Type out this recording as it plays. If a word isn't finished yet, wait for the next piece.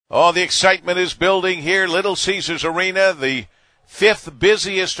Oh, the excitement is building here. Little Caesars Arena, the fifth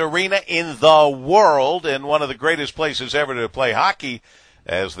busiest arena in the world and one of the greatest places ever to play hockey,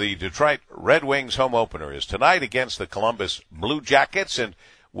 as the Detroit Red Wings home opener is tonight against the Columbus Blue Jackets. And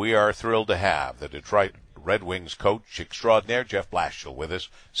we are thrilled to have the Detroit Red Wings coach extraordinaire, Jeff Blashill, with us,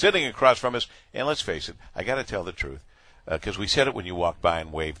 sitting across from us. And let's face it, I got to tell the truth, because we said it when you walked by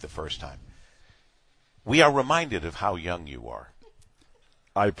and waved the first time. We are reminded of how young you are.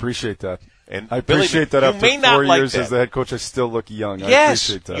 I appreciate that. And I appreciate that after 4 years as the head coach, I still look young. Yes,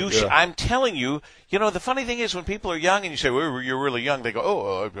 I appreciate that. I'm telling you, the funny thing is when people are young and you say, well, you're really young, they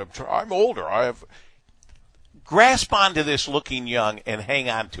go, I'm older. Grasp onto this looking young and hang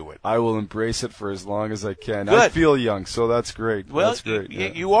on to it. I will embrace it for as long as I can. Good. I feel young, so that's great. Well, that's great.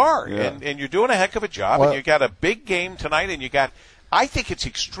 You are, yeah. and you're doing a heck of a job, and you got a big game tonight, and I think it's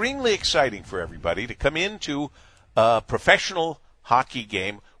extremely exciting for everybody to come into a professional hockey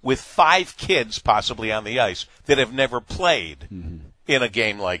game with 5 kids possibly on the ice that have never played in a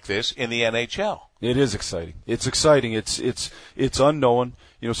game like this in the NHL. It is exciting. It's exciting. It's unknown.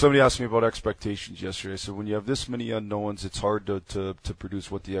 Somebody asked me about expectations yesterday. So when you have this many unknowns, it's hard to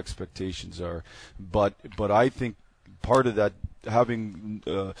produce what the expectations are. But I think part of that having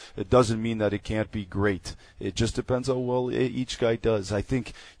it doesn't mean that it can't be great. It just depends how well each guy does. I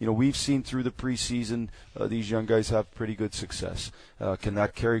think we've seen through the preseason these young guys have pretty good success. Can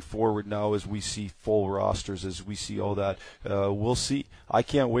that carry forward now as we see full rosters, as we see all that? We'll see. I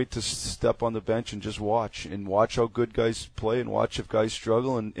can't wait to step on the bench and just watch how good guys play and watch if guys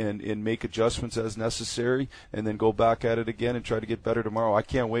struggle and make adjustments as necessary and then go back at it again and try to get better tomorrow. I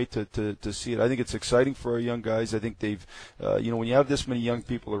can't wait to see it. I think it's exciting for our young guys. I think they've when you have this many young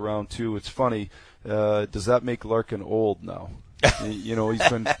people around too, it's funny. Does that make Larkin old now? This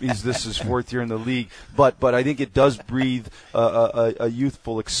is his 4th year in the league, but I think it does breathe a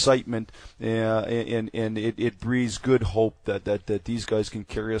youthful excitement, and it breathes good hope that these guys can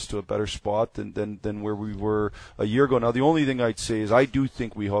carry us to a better spot than where we were a year ago. Now, the only thing I'd say is I do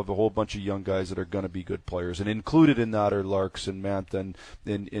think we have a whole bunch of young guys that are going to be good players, and included in that are Larks and Mantha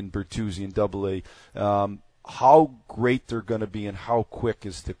and Bertuzzi and AA. How great they're going to be and how quick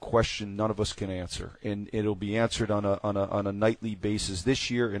is the question none of us can answer, and it'll be answered on a nightly basis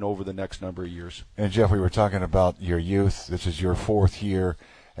this year and over the next number of years. And Jeff, we were talking about your youth. This is your 4th year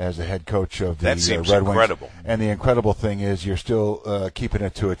as the head coach of the Red Wings. That seems incredible. And the incredible thing is you're still keeping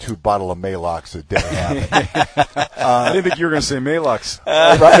it to a 2 bottle of Maalox a day. I didn't think you were going to say Maalox.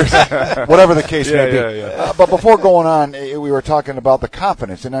 Whatever the case may be. Yeah. But before going on, we were talking about the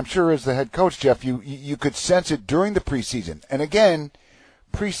confidence. And I'm sure as the head coach, Jeff, you could sense it during the preseason. And again,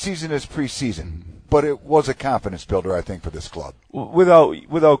 preseason is preseason. But it was a confidence builder, I think, for this club.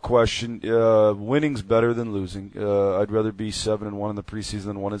 Without question, winning's better than losing. I'd rather be 7-1 in the preseason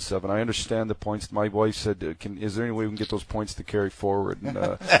than 1-7. I understand the points. My wife said, "Is there any way we can get those points to carry forward?" And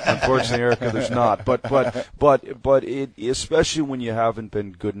unfortunately, Erica, there's not. But especially when you haven't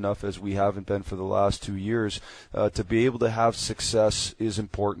been good enough, as we haven't been for the last 2 years, to be able to have success is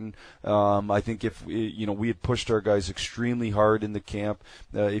important. I think if we had pushed our guys extremely hard in the camp.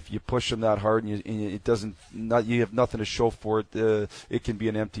 If you push them that hard and you have nothing to show for it. It can be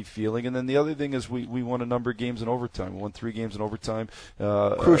an empty feeling. And then the other thing is we won a number of games in overtime. We won 3 games in overtime.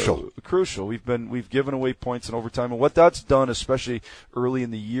 Crucial. We've given away points in overtime, and what that's done, especially early in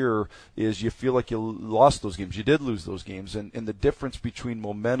the year, is you feel like you lost those games. You did lose those games, and the difference between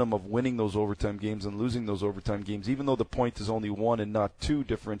momentum of winning those overtime games and losing those overtime games, even though the point is only 1 and not 2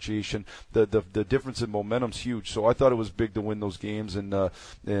 differentiation, the difference in momentum's huge. So I thought it was big to win those games, and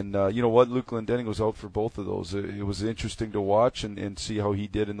you know what, Luke Glendening was out for both of those. It was interesting to watch and see how he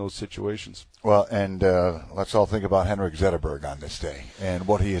did in those situations. Well, and let's all think about Henrik Zetterberg on this day and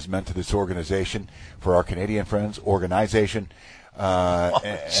what he has meant to this organization, for our Canadian friends, organization,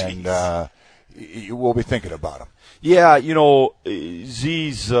 and we'll be thinking about him. Yeah,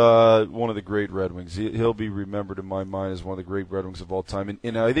 Z's one of the great Red Wings. He'll be remembered in my mind as one of the great Red Wings of all time.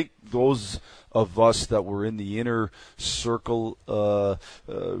 And I think those of us that were in the inner circle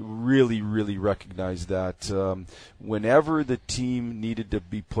really, really recognize that. Whenever the team needed to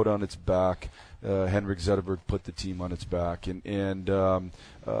be put on its back, Henrik Zetterberg put the team on its back, and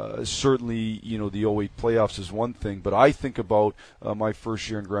certainly, the 08 playoffs is one thing, but I think about my first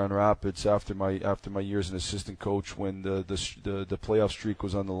year in Grand Rapids after my years as an assistant coach, when the playoff streak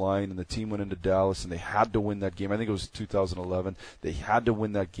was on the line and the team went into Dallas and they had to win that game. I think it was 2011. They had to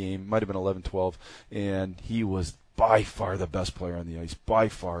win that game. Might have been 11-12, and he was by far the best player on the ice, by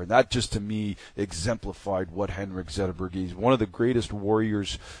far. And that just to me exemplified what Henrik Zetterberg is. One of the greatest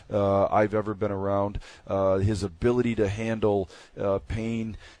warriors I've ever been around. His ability to handle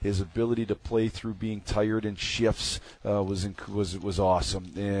pain, his ability to play through being tired in shifts was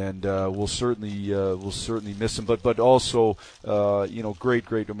awesome. And we'll certainly miss him. But also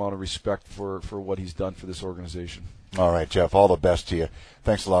great amount of respect for what he's done for this organization. All right, Jeff. All the best to you.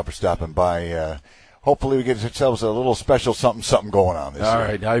 Thanks a lot for stopping by. Hopefully we get ourselves a little special something going on this year. All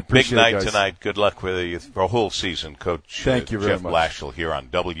right, I appreciate it, Big night guys. tonight. Good luck with you for a whole season, Coach Thank you very Jeff much. Blashill here on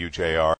WJR.